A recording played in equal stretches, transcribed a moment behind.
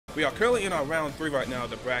We are currently in our round 3 right now of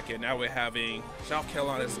the bracket. Now we're having South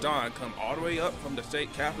Carolina's Don come all the way up from the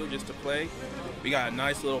state capital just to play. We got a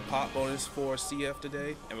nice little pop bonus for CF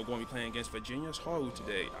today, and we're going to be playing against Virginia's Haru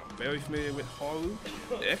today. I'm very familiar with Haru.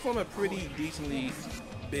 They're from a pretty decently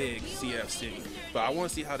big CF city, but I want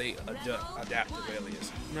to see how they adapt to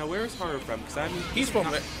Relius. Now, where is Haru from? Because he's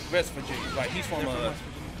from West Virginia. Like, he's from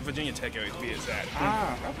Virginia Tech area, to be exact.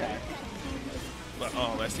 Ah, okay. But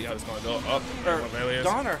let's see how it's gonna go. Up,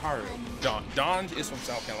 Don or Haru? Don. Don is from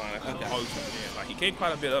South Carolina. Okay. Haru's from Virginia. Like, he came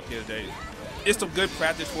quite a bit up here today. It's some good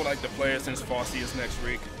practice for like the players since fall season next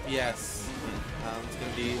week. Yes. It's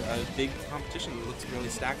gonna be a big competition. It looks really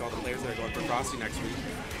stacked. All the players that are going for Frosty next week.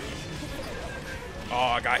 Oh,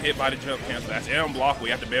 I got hit by the jump cancel. That's unblockable.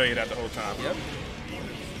 You have to bury it at the whole time. Yep.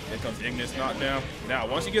 Here comes Ignis knockdown. Now,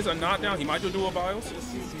 once he gets a knockdown, he might do dual bios.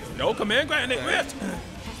 No command grab, and it ripped.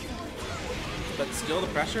 But still, the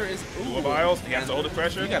pressure is. Dual bios. He has to hold the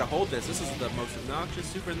pressure. You gotta hold this. This is the most obnoxious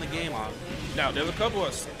super in the game. Now, there's a couple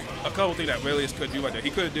things that Relius could do right there. He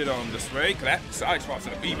could have did the spray, cause that side spot's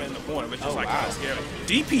even in the corner, which is like kind of scary.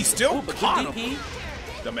 DP still caught him.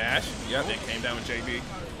 The mash. Yep, it came down with JB.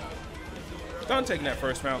 Done taking that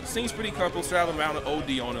first round. Seems pretty comfortable. Still have a round of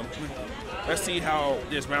OD on him. Let's see how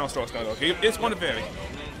this round starts gonna go. It's gonna vary.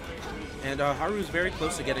 And Haru's very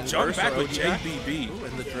close to getting jump burst back with JBB. JBB.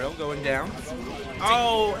 And the drill going down.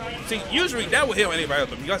 Oh, see, usually that would heal anybody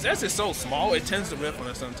else, but because that's just so small, it tends to rip on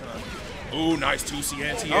us sometimes. Ooh, nice 2C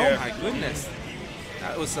anti-air. Oh my goodness.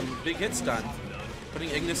 That was some big hits done. Putting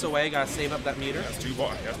Ignis away, gotta save up that meter. That's 2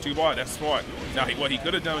 bar. That's 2 bar. That's smart. Now, what he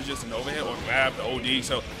could have done was just an overhead or grab the OD.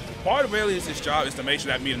 So part of Relius' job is to make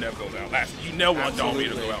sure that meter never goes out. You never want Dawn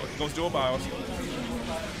meter to go out. He goes dual bios.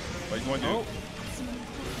 What he's going to do?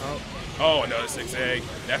 Oh, another 6A.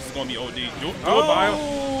 That's going to be OD. Dual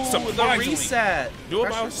bio. Surprisingly, the reset. Dual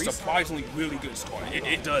bio is surprisingly really good score.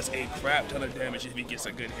 It does a crap ton of damage if he gets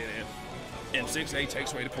a good hit in. And 6A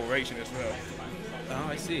takes away the proration as well. Oh,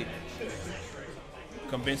 I see.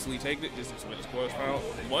 Convincingly take it. This is with his quarters final.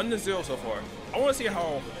 1-0 so far. I want to see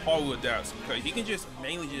how Haru adapts because he can just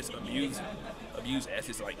mainly just abuse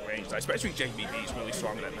S's like range. Like, especially JBB is really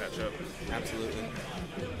strong in that matchup. Absolutely.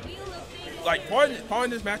 Like part of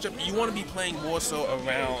this matchup, you want to be playing more so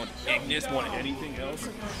around Ignis more than anything else.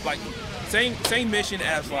 Like same mission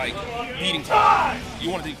as like beating Call. You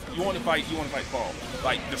want to fight Call.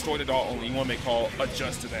 Like destroy the doll only. You want to make Call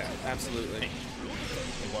adjust to that. Absolutely.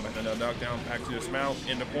 Another knockdown back to this mount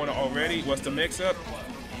in the corner already. What's the mix up?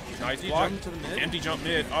 Nice block. Jump to the mid. Empty jump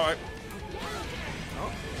mid. All right.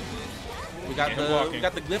 Oh. We got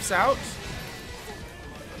the glyphs out.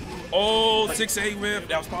 Oh, 6A whip.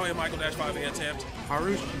 That was probably a Michael Dash 5A attempt.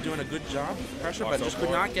 Haru's doing a good job. Pressure, but just could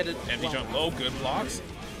not get it. Empty jump low. Good blocks.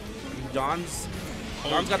 Don's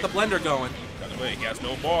got the blender going. He has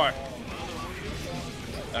no bar.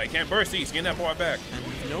 He can't burst these. Getting that bar back.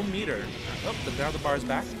 And no meter. Oh, now the bar's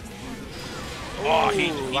back. Oh, he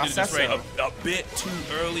did this right a bit too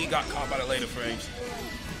early. Got caught by the later frames.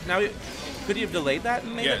 Now, could he have delayed that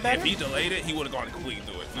and made it better? If he delayed it, he would have gone completely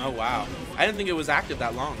through it. Oh, wow. I didn't think it was active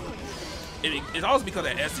that long. It's also because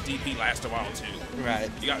that SDP lasts a while, too. Right.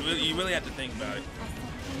 You really have to think about it.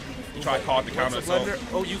 You try to call it the counter assault.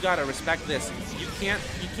 Oh, you gotta respect this. You can't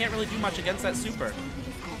really do much against that super.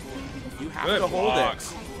 You have to hold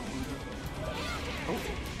it. Oh,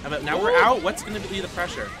 but now we're out. What's going to be the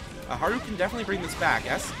pressure? Haru can definitely bring this back.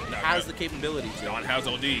 S has the capability to. Don has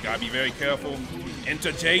OD. You gotta be very careful.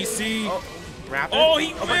 Into JC. Oh, rapid. Oh,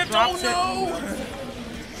 he ripped. Oh, no.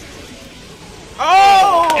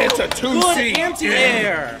 Oh! Into 2C. Good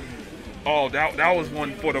anti-air. Oh, that was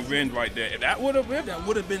one for the wind right there. If that would have ripped, that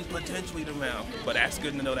would have been potentially the round. But that's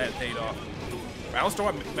good to know that paid off. Round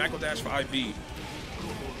start, Michael Dash 5B.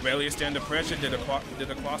 Relius under pressure, did a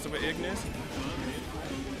crossover Ignis.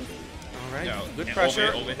 All right, now, good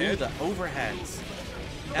pressure. Overhead. Ooh, the overheads.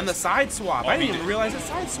 And the side swap. I didn't even realize it's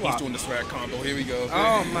side swap. He's doing the swag combo. Here we go.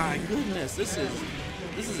 Oh my goodness, this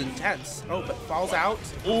is intense. Oh, but falls out.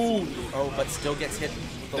 Ooh. Oh, but still gets hit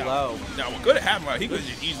below. Now what could have happened, right? He could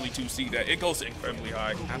just easily 2C that. It goes incredibly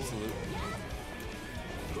high. Absolutely.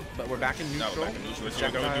 But we're back in neutral. Now we're back in neutral.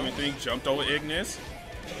 We're going to do anything. Jumped over Ignis.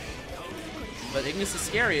 But Ignis is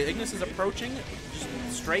scary. Ignis is approaching, just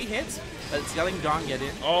straight hits, but it's letting Don get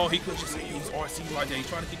in. Oh, he could just use RC right there. He's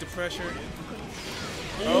trying to keep the pressure.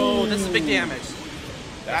 Oh, this is big damage.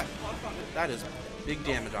 That is big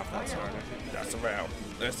damage off that starter. That's a round.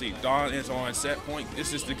 Let's see. Don is on set point.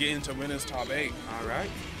 This is to get into winners top 8. All right.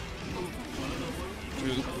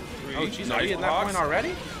 2, 3. Oh, she's already in that point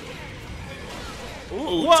already?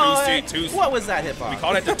 Ooh, what? 2C. What was that hitbox? We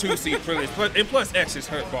call that the 2C privilege. And plus X is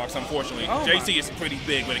hurt box, unfortunately. Oh JC is pretty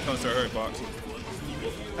big when it comes to hurt box.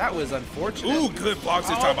 That was unfortunate. Ooh, good blocks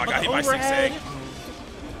this time. I got hit by 6A.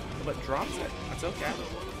 But drops it. That's okay.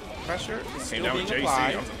 Pressure is still Down being with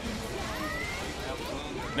applied. JC.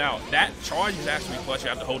 Now, that charge is actually clutch. You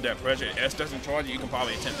have to hold that pressure. If S doesn't charge it, you can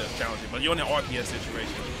probably attempt to challenge it. But you're in an RPS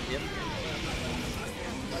situation. Yep.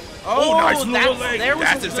 Oh, nice little leg.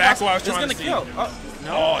 That's exactly what I was trying to see. Kill. Oh,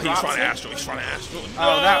 no, he's trying to Astro. He's trying to Astro.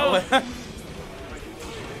 Oh, that was...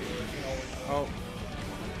 Oh.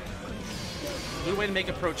 Good way to make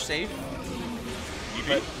approach safe.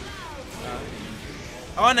 But,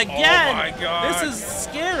 oh, and again! Oh my God. This is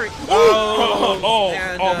scary. Oh,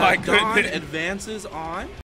 And my Dawn goodness. advances on.